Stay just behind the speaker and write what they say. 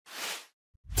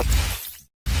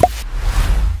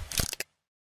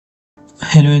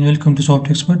Hello and welcome to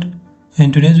softexpert.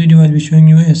 In today's video I'll be showing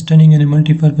you a stunning and a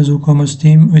multi-purpose WooCommerce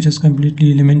theme which is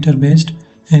completely Elementor based.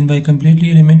 And by completely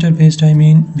Elementor based I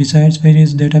mean besides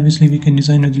pages that obviously we can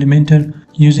design with Elementor.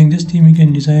 Using this theme we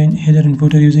can design header and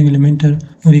footer using Elementor.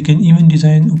 We can even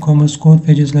design WooCommerce core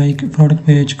pages like product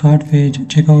page, cart page,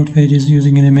 checkout pages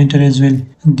using Elementor as well.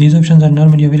 These options are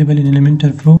normally available in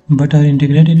Elementor Pro but are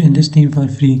integrated in this theme for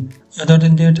free. Other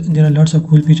than that, there are lots of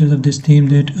cool features of this theme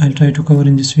that I'll try to cover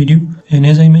in this video. And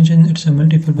as I mentioned, it's a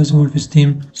multi-purpose WordPress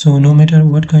theme. So no matter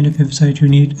what kind of website you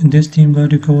need, this theme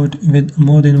got you covered with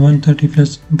more than 130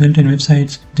 plus built-in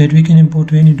websites that we can import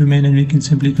to any domain and we can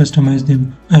simply customize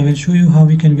them. I will show you how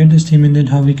we can get this theme and then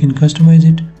how we can customize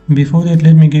it. Before that,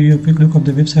 let me give you a quick look of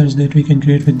the websites that we can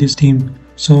create with this theme.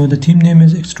 So the theme name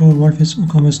is Xstore WordPress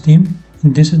WooCommerce theme.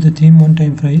 This is the theme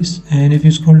one-time price, and if you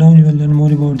scroll down you will learn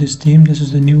more about this theme. This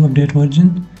is the new update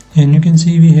version, and you can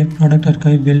see we have product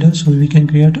archive builder, so we can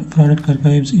create product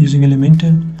archives using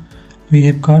Elementor. We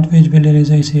have cart page builder, as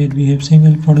I said, we have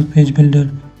single product page builder,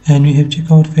 and we have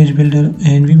checkout page builder,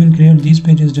 and we will create these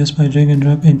pages just by drag and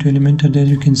drop into Elementor as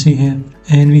you can see here.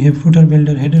 And we have footer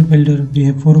builder, header builder, we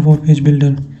have 404 page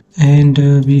builder, and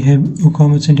we have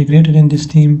WooCommerce integrated in this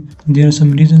theme. There are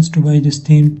some reasons to buy this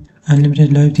theme: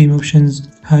 unlimited live theme options,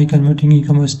 high converting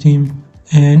e-commerce theme,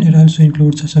 and it also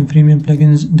includes some premium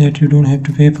plugins that you don't have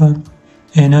to pay for,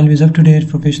 and always up to date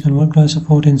professional world-class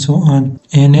support and so on.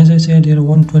 And as I said, there are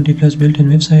 120 plus built-in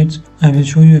websites. I will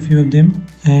show you a few of them,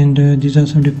 and these are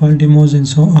some default demos and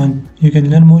so on. You can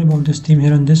learn more about this theme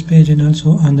here on this page and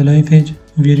also on the live page,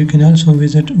 where you can also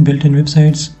visit built-in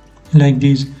websites like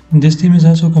these. This theme is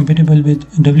also compatible with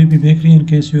WP Bakery in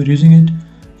case you are using it,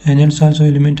 and it's also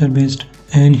Elementor based.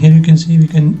 And here you can see we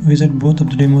can visit both of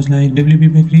the demos like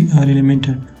WP Bakery or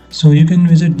Elementor. So you can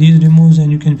visit these demos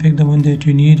and you can pick the one that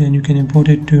you need and you can import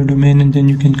it to your domain and then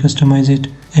you can customize it.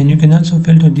 And you can also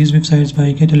filter these websites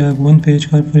by catalog, one page,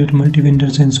 corporate,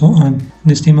 multi-vendors and so on.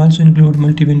 This theme also includes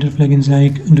multi-vendor plugins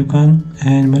like Dukan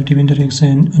and multi-vendor X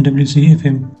and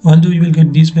WCFM. Although you will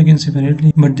get these plugins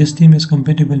separately, but this theme is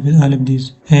compatible with all of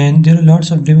these. And there are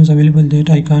lots of demos available that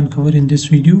I can't cover in this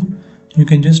video. You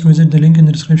can just visit the link in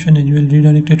the description and you will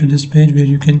redirect it to this page where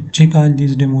you can check all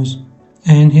these demos.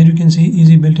 And here you can see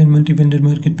easy built-in multi-vendor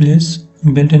marketplace,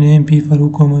 built-in AMP for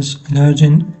WooCommerce, large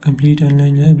and complete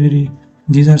online library.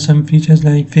 These are some features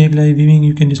like fake live viewing.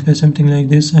 You can display something like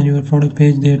this on your product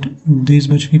page that these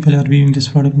much people are viewing this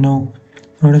product now.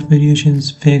 Product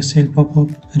variations, fake sale pop-up,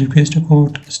 request a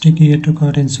quote, sticky add to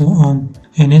cart and so on.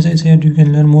 And as I said, you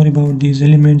can learn more about these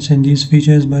elements and these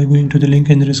features by going to the link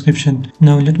in the description.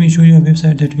 Now let me show you a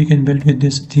website that we can build with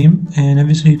this theme, and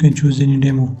obviously you can choose any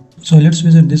demo. So let's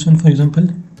visit this one for example.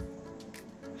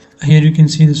 Here you can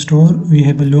see the store. We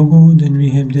have a logo, then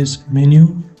we have this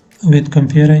menu with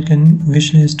compare icon,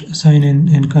 wish list, sign in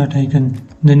and cart icon.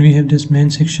 Then we have this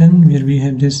main section where we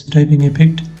have this typing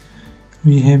effect.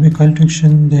 We have a call to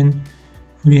action, then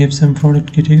we have some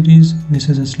product categories. This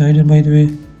is a slider by the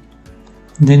way.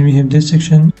 Then we have this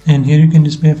section, and here you can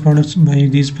display products by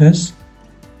these plus.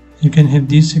 You can have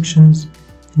these sections.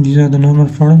 These are the normal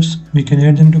products. We can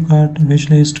add them to cart, wish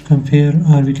list, compare,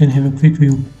 or we can have a quick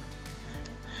view.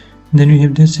 Then we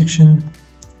have this section.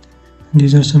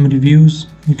 These are some reviews.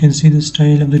 You can see the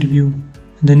style of the review.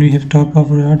 Then we have top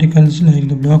cover articles like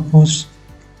the blog posts,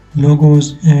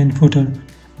 logos and footer.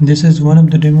 This is one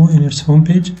of the demo in its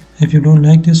homepage. If you don't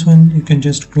like this one, you can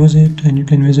just close it and you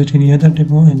can visit any other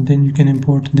demo and then you can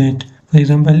import that. For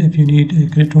example, if you need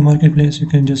a crypto marketplace, you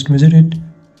can just visit it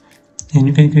and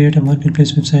you can create a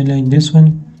marketplace website like this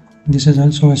one. This is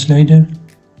also a slider.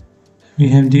 We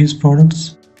have these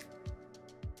products.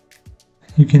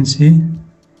 You can see.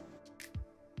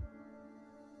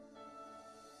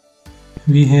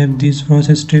 We have these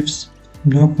process tips,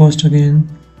 blog post again,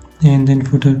 and then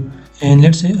footer. And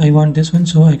let's say I want this one,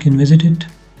 so I can visit it.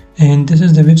 And this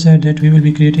is the website that we will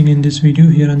be creating in this video.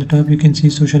 Here on the top you can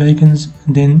see social icons,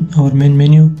 then our main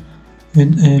menu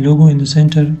with a logo in the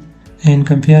center, and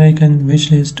compare icon,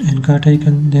 wish list and cart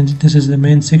icon. Then this is the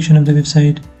main section of the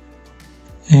website,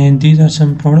 and these are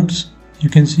some products. You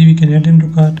can see we can add them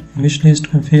to cart, wish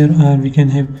list, compare, or we can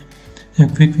have a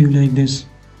quick view like this.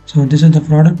 So this is the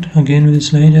product again with a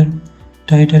slider,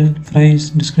 title, price,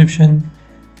 description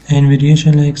and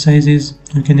variation like sizes.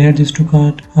 We can add this to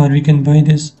cart or we can buy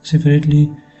this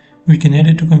separately. We can add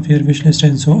it to compare, wishlist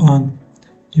and so on.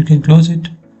 You can close it.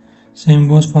 Same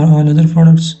goes for all other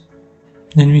products.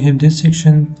 Then we have this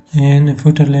section and a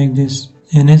footer like this.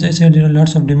 And as I said, there are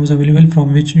lots of demos available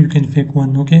from which you can pick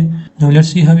one. Okay, now let's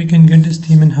see how we can get this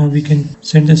theme and how we can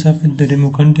set this up with the demo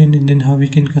content and then how we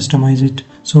can customize it.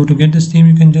 So to get this theme,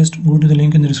 you can just go to the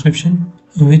link in the description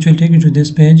which will take you to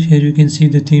this page. Here you can see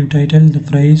the theme title, the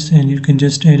price, and you can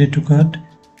just add it to cart.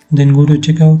 Then go to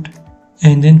checkout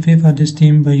and then pay for this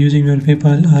theme by using your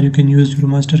PayPal, or you can use your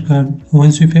MasterCard.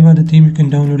 Once you pay for the theme, you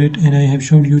can download it, and I have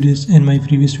showed you this in my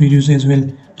previous videos as well.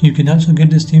 You can also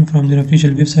get this theme from their official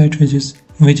website, which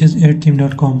is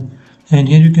addtheme.com. And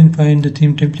here you can find the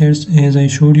theme templates as I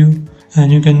showed you,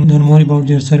 and you can learn more about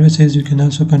their services. You can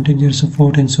also contact their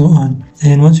support and so on.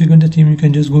 And once you get the theme, you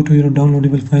can just go to your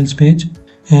downloadable files page,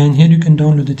 and here you can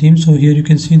download the theme. So here you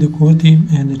can see the core theme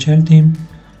and the child theme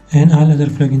and all other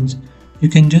plugins. You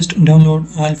can just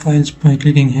download all files by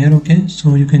clicking here. Okay,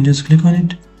 so you can just click on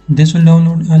it. This will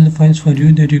download all the files for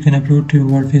you that you can upload to your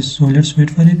WordPress. So let's wait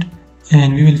for it,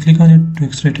 and we will click on it to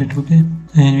extract it. Okay,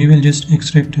 and we will just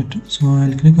extract it. So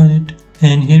I'll click on it,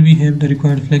 and here we have the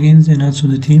required plugins and also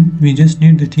the theme. We just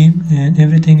need the theme, and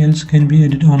everything else can be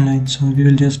added online. So we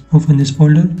will just open this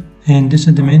folder, and this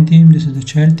is the main theme, this is the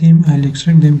child theme. I'll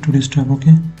extract them to desktop.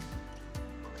 Okay,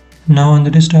 now on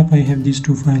the desktop I have these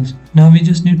two files. Now we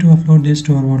just need to upload this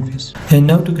to our WordPress. And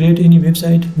now to create any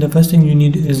website, the first thing you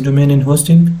need is domain and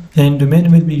hosting. And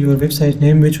domain will be your website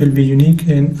name, which will be unique,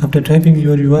 and after typing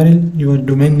your URL, your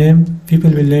domain name,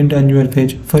 people will land on your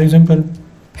page. For example,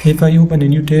 if I open a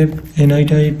new tab and I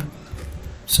type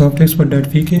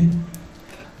softexpert.pk,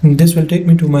 this will take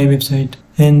me to my website,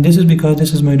 and this is because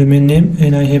this is my domain name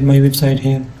and I have my website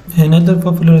here. Another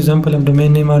popular example of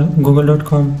domain name are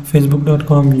google.com,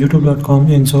 facebook.com, youtube.com,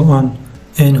 and so on.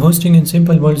 And hosting in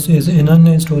simple words is an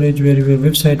online storage where your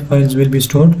website files will be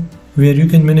stored, where you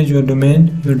can manage your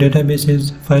domain, your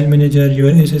databases, file manager,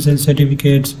 your SSL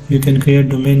certificates. You can create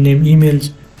domain name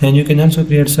emails, and you can also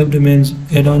create subdomains,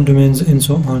 add-on domains, and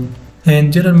so on.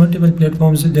 And there are multiple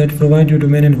platforms that provide you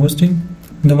domain and hosting.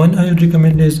 The one I would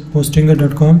recommend is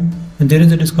hostinger.com, and there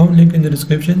is a discount link in the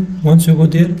description. Once you go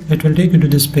there, it will take you to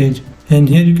this page, and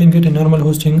here you can get a normal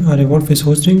hosting or a WordPress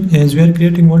hosting, as we are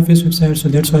creating WordPress websites, so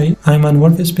that's why I'm on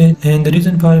WordPress page. And the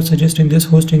reason for suggesting this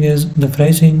hosting is the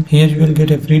pricing. Here you will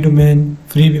get a free domain,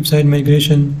 free website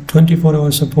migration,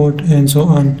 24-hour support, and so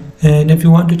on. And if you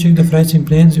want to check the pricing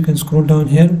plans, you can scroll down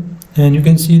here, and you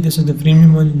can see this is the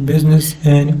premium one, business,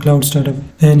 and cloud startup.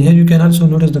 And here you can also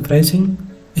notice the pricing.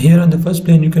 Here on the first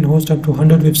plan, you can host up to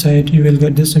 100 websites. You will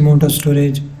get this amount of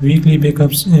storage, weekly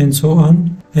backups, and so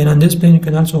on. And on this plan, you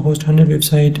can also host 100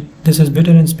 websites. This is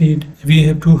better in speed. We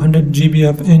have 200 GB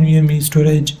of NVMe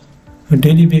storage, a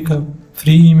daily backup,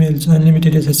 free emails,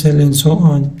 unlimited SSL, and so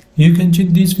on. You can check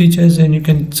these features and you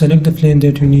can select the plan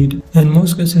that you need. And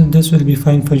most cases, this will be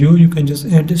fine for you. You can just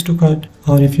add this to cart,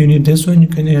 or if you need this one, you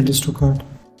can add this to cart.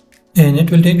 And it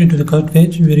will take you to the cart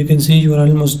page where you can see you are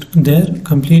almost there.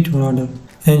 Complete your order.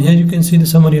 And here you can see the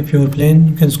summary of your plan.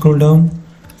 You can scroll down.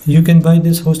 You can buy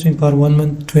this hosting for 1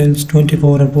 month, 12,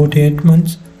 24, or 48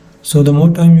 months. So the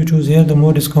more time you choose here, the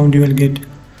more discount you will get.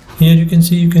 Here you can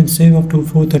see you can save up to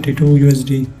 432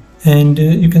 USD. And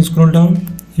you can scroll down.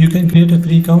 You can create a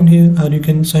free account here, or you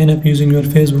can sign up using your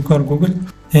Facebook or Google.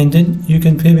 And then you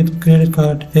can pay with credit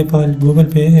card, PayPal, Google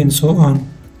Pay, and so on.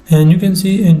 And you can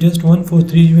see in just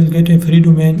 143 you will get a free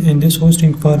domain and this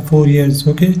hosting for 4 years.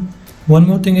 Okay. One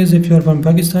more thing is, if you are from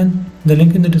Pakistan, the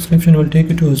link in the description will take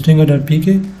you to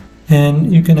hostinger.pk,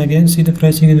 and you can again see the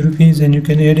pricing in rupees, and you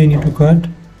can add any to cart.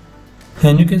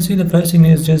 And you can see the pricing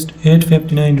is just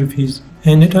 859 rupees,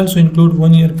 and it also includes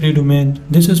 1 year free domain.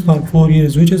 This is for 4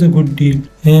 years, which is a good deal.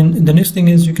 And the next thing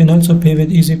is, you can also pay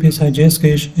with EasyPay,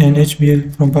 JazzCash, and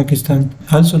HBL from Pakistan.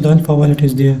 Also the Alpha wallet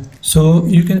is there. So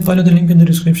you can follow the link in the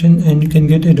description and you can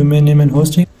get a domain name and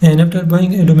hosting. And after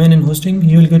buying a domain and hosting,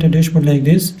 you will get a dashboard like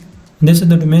this. This is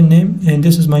the domain name, and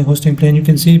this is my hosting plan. You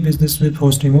can see business with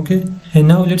hosting. Okay, and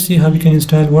now let's see how we can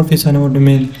install WordPress on our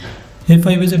domain. If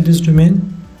I visit this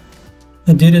domain,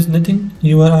 there is nothing.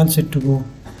 You are all set to go.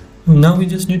 Now we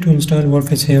just need to install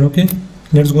WordPress here. Okay,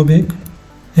 let's go back,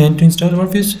 and to install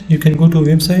WordPress, you can go to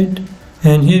website,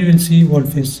 and here you will see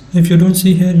WordPress. If you don't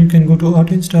see here, you can go to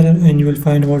auto installer and you will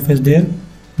find WordPress there.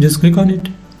 Just click on it,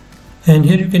 and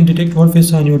here you can detect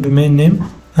WordPress on your domain name.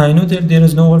 I know that there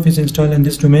is no WordPress installed in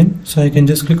this domain, so I can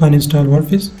just click on install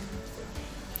WordPress,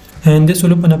 and this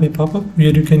will open up a pop-up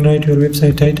where you can write your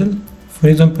website title, for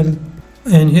example,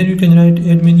 and here you can write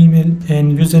admin email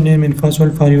and username and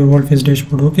password for your WordPress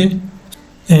dashboard. Okay,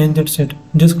 and that's it.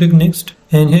 Just click next,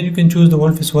 and here you can choose the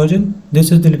WordPress version.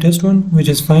 This is the latest one, which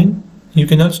is fine. You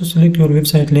can also select your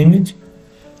website language.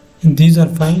 These are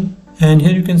fine, and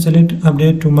here you can select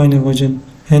update to minor version,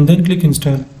 and then click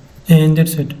install, and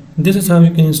that's it. This is how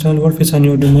you can install WordPress on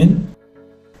your domain.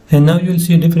 And now you will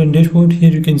see a different dashboard. Here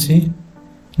you can see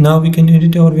now we can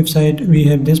edit our website. We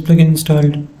have this plugin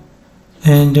installed,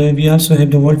 And we also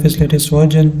have the WordPress latest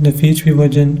version, the PHP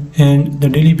version, and the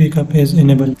daily backup is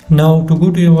enabled. Now to go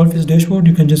to your WordPress dashboard,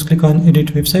 you can just click on edit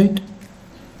website.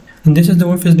 And this is the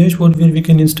WordPress dashboard where we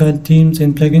can install themes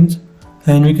and plugins,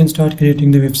 and we can start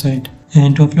creating the website.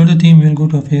 And to upload the theme, we'll go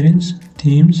to Appearance,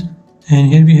 Themes,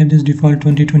 and here we have this default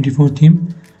 2024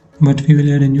 theme, but we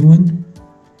will add a new one.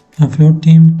 Upload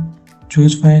theme,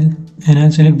 choose file, and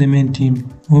I'll select the main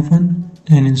theme. Open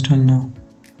and install now.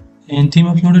 And theme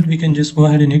uploaded, we can just go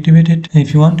ahead and activate it.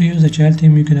 If you want to use the child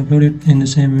theme, you can upload it in the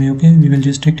same way. Okay, we will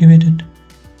just activate it,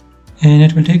 and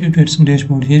it will take you to its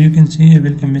dashboard. Here you can see a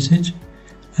welcome message,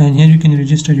 and here you can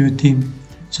register your theme.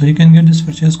 So you can get this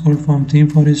purchase code from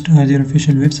ThemeForest as your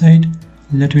official website.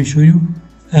 Let me show you.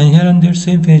 And here on that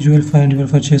same page you will find your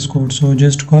purchase code. So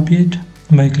just copy it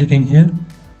by clicking here,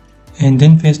 and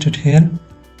then paste it here,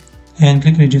 and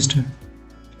click register.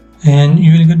 And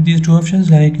you will get these two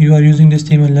options, like you are using this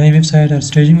theme on live website or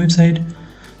staging website.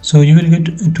 So you will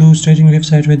get two staging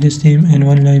website with this theme and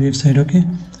one live website. Okay,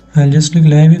 I'll just click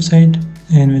live website,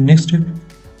 and with next step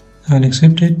I'll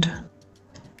accept it,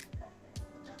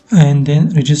 and then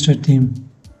register theme.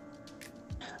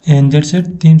 And that's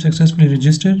it, theme successfully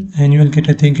registered, and you will get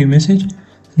a thank you message.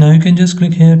 Now you can just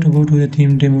click here to go to the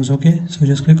theme demos. Okay, so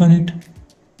just click on it,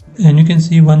 and you can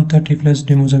see 130 plus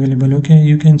demos available. Okay,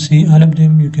 you can see all of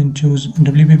them. You can choose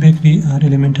WP Bakery or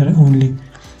Elementor only.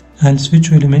 I'll switch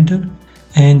to Elementor,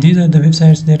 and these are the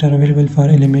websites that are available for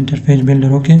Elementor page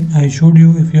builder. Okay, I showed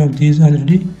you a few of these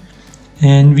already,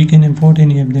 and we can import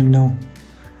any of them now.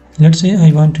 Let's say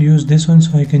I want to use this one,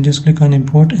 so I can just click on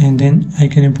import, and then I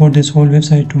can import this whole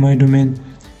website to my domain.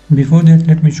 Before that,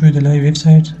 let me show you the live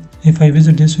websites. If I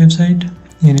visit this website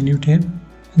in a new tab,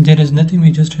 there is nothing,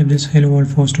 we just have this hello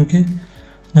world post. Okay,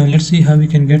 now let's see how we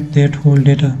can get that whole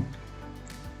data.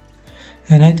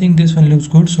 And I think this one looks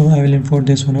good, so I will import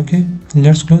this one. Okay,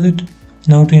 let's close it.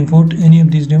 Now to import any of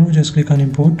these demos, just click on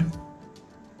import,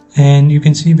 and you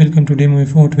can see welcome to demo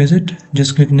import visit.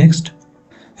 Just click next,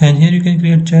 and here you can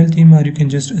create child theme, or you can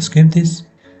just escape this.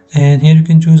 And here you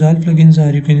can choose all plugins,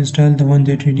 or you can install the one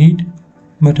that you need,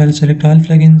 but I'll select all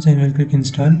plugins and will click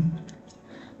install.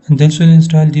 And this will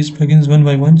install these plugins one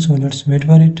by one, so let's wait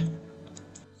for it.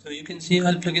 So you can see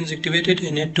all plugins activated,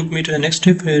 and it took me to the next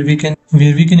step where we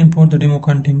can import the demo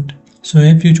content. So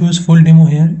if you choose full demo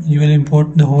here, you will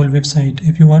import the whole website.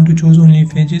 If you want to choose only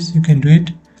pages, you can do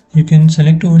it. You can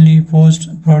select only posts,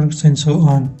 products, and so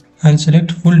on. I'll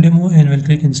select full demo and will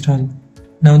click install.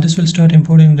 Now this will start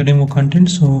importing the demo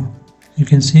content, so you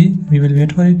can see, we will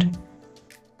wait for it.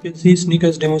 You can see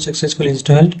sneakers demo successfully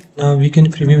installed. Now we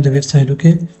can preview the website.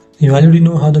 Okay, you already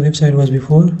know how the website was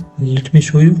before. Let me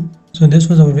show you. So this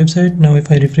was our website. Now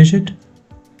if I refresh it,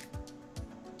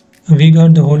 we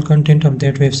got the whole content of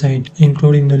that website,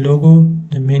 including the logo,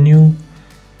 the menu,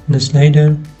 the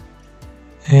slider,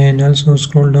 and also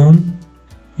scroll down.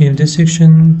 We have this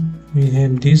section, we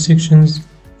have these sections,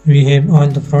 we have all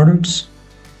the products,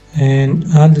 and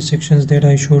all the sections that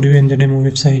I showed you in the demo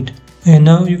website. And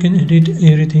now you can edit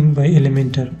everything by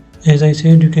Elementor. As I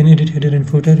said, you can edit header and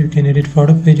footer, you can edit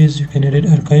product pages, you can edit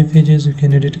archive pages, you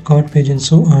can edit cart page, and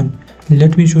so on.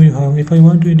 Let me show you how. If I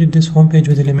want to edit this home page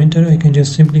with Elementor, I can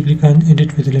just simply click on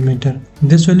edit with Elementor.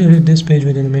 This will edit this page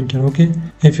with Elementor. Okay,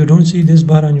 if you don't see this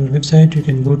bar on your website, you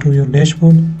can go to your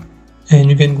dashboard,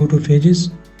 and you can go to pages,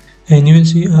 and you will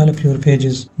see all of your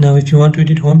pages. Now if you want to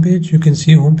edit home page, you can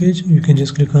see home page, you can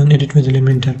just click on edit with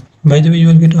Elementor. By the way, you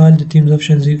will get all the themes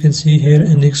options. You can see here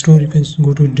in the Xstore, you can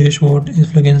go to dashboard,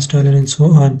 plugin installer, and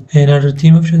so on. And under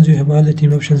theme options, you have all the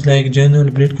theme options like journal,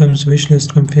 breadcrumbs,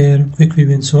 wishlist, compare, quick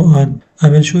view, and so on. I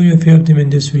will show you a few of them in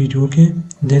this video. Okay,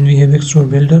 then we have Xstore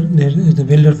builder. There is the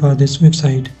builder for this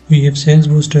website. We have sales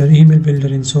booster, email builder,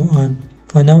 and so on.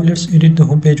 For now, let's edit the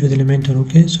home page with Elementor.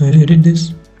 Okay, so I'll edit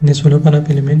this. This will open up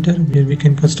Elementor where we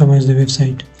can customize the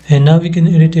website. And now we can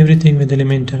edit everything with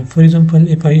Elementor. For example,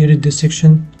 if I edit this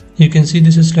section, you can see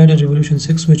this is slider revolution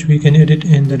 6, which we can edit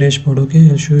in the dashboard.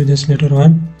 Okay, I'll show you this later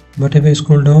on. But if I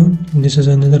scroll down, this is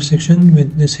another section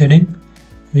with this heading.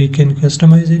 We can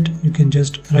customize it. You can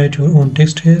just write your own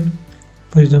text here.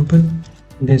 For example,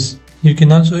 this. You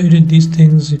can also edit these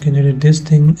things. You can edit this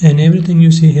thing, and everything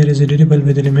you see here is editable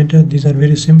with Elementor. These are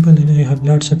very simple, and I have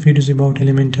lots of videos about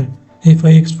Elementor. If I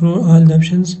explore all the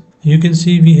options, you can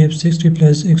see we have 60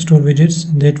 plus Xstore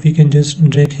widgets that we can just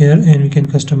drag here and we can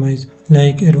customize,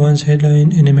 like advanced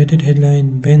headline, animated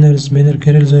headline, banners, banner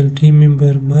carousel, team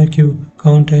member, mark you,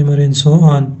 count timer, and so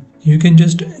on. You can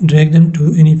just drag them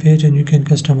to any page and you can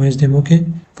customize them. Okay,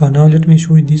 for now let me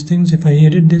show you these things. If I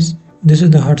edit this, this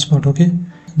is the hotspot. Okay,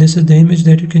 this is the image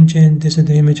that you can change. This is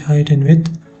the image height and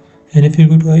width. And if you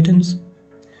go to items,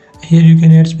 here you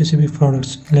can add specific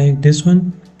products like this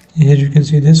one. Here you can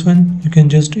see this one. You can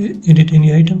just edit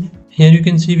any item. Here you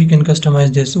can see we can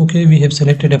customize this. Okay, we have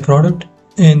selected a product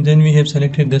and then we have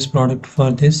selected this product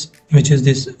for this, which is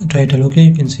this title. Okay,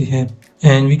 you can see here,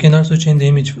 and we can also change the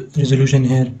image resolution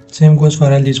here. Same goes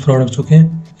for all these products. Okay,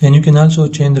 and you can also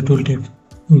change the tooltip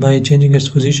by changing its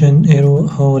position, arrow,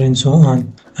 hover, and so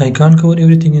on. I can't cover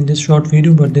everything in this short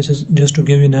video, but this is just to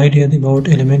give you an idea about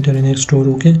Elementor and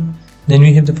Xstore. Okay, then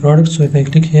we have the products. So if I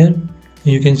click here,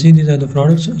 you can see these are the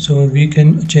products. So we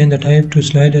can change the type to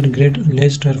slider, grid,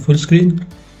 list, or full screen,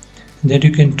 that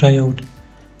you can try out.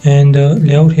 And the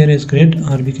layout here is grid,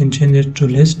 or we can change it to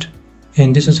list,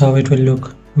 and this is how it will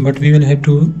look, but we will have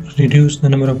to reduce the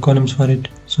number of columns for it.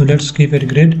 So let's keep it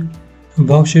grid,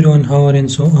 box shadow, and hover,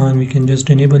 and so on. We can just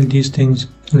enable these things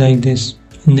like this.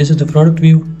 And this is the product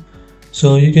view.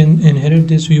 So you can inherit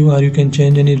this view, or you can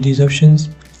change any of these options,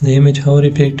 the image, hover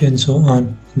effect, and so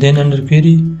on. Then under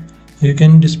query, you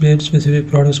can display specific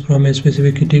products from a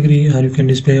specific category, or you can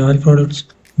display all products.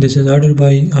 This is order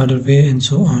by, order way, and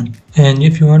so on. And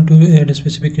if you want to add a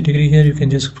specific category here, you can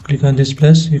just click on this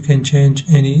plus. You can change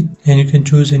any, and you can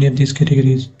choose any of these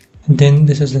categories. Then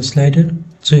this is the slider.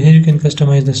 So here you can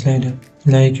customize the slider.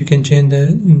 Like you can change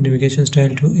the navigation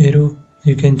style to arrow.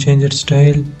 You can change its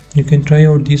style. You can try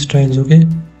out these styles. Okay.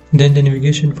 Then the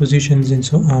navigation positions and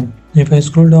so on. If I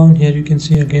scroll down here, you can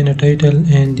see again a title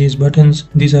and these buttons.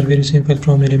 These are very simple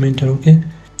from Elementor. Okay.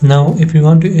 Now if you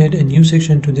want to add a new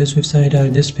section to this website or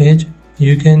this page,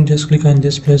 you can just click on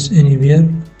this plus anywhere,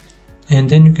 and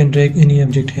then you can drag any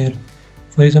object here.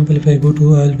 For example, if I go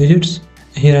to all widgets,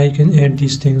 here I can add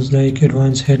these things like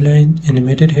advanced headline,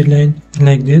 animated headline,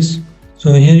 like this.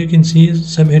 So here you can see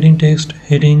subheading text,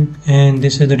 heading, and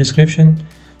this is the description.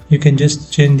 You can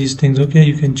just change these things. Okay,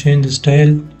 you can change the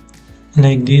style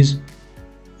like these.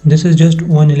 This is just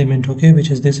one element, okay,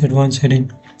 which is this advanced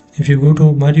heading. If you go to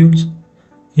modules,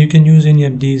 you can use any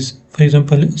of these. For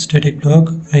example, static block,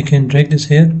 I can drag this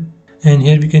here, and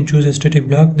here we can choose a static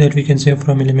block that we can save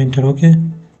from Elementor. Okay,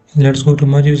 let's go to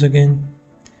modules again,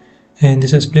 and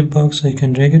this is flip box. I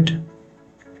can drag it.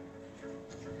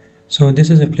 So this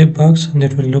is a flip box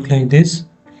that will look like this.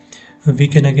 We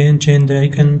can again change the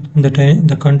icon,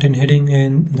 the content heading,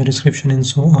 and the description, and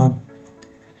so on.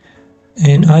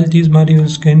 And all these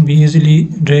modules can be easily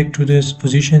dragged to this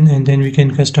position, and then we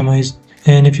can customize.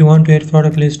 And if you want to add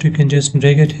product list, you can just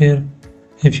drag it here.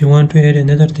 If you want to add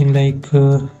another thing, like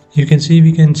you can see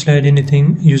we can slide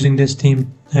anything using this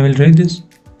theme. I will drag this.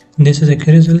 This is a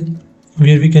carousel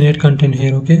where we can add content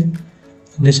here. Okay,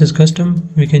 this is custom.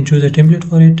 We can choose a template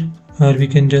for it, or we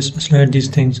can just slide these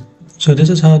things. So this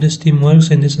is how this theme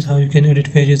works, and this is how you can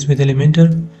edit pages with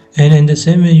Elementor. And in the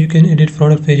same way you can edit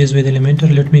product pages with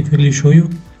Elementor. Let me quickly show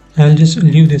you. I'll just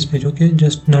leave this page, okay,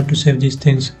 just not to save these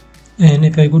things. And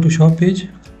if I go to shop page,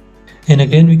 and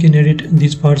again we can edit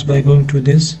these parts by going to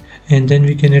this, and then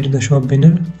we can edit the shop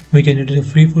banner, we can edit the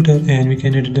free footer, and we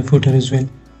can edit the footer as well.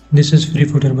 This is free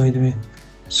footer, by the way.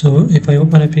 So if I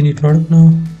open up any product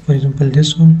now, for example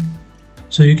this one,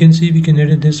 so you can see we can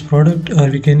edit this product, or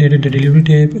we can edit the delivery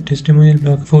type, testimonial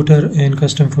block, footer, and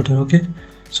custom footer. Okay,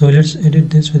 so let's edit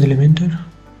this with Elementor.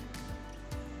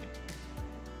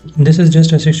 This is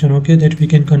just a section, okay, that we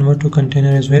can convert to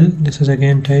container as well. This is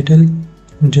again title,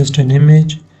 just an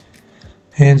image,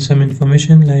 and some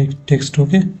information like text.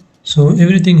 Okay, so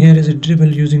everything here is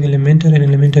editable using Elementor, and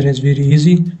Elementor is very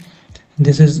easy.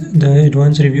 This is the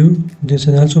advanced review. This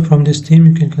is also from this theme.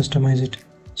 You can customize it.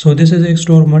 So this is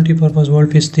Xstore Multipurpose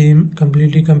WordPress theme,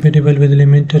 completely compatible with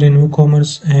Elementor and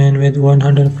WooCommerce, and with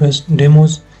 100+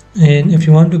 demos. And if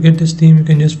you want to get this theme, you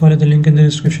can just follow the link in the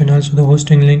description. Also the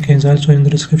hosting link is also in the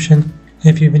description.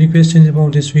 If you have any questions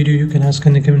about this video, you can ask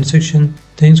in the comment section.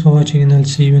 Thanks for watching, and I'll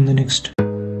see you in the next.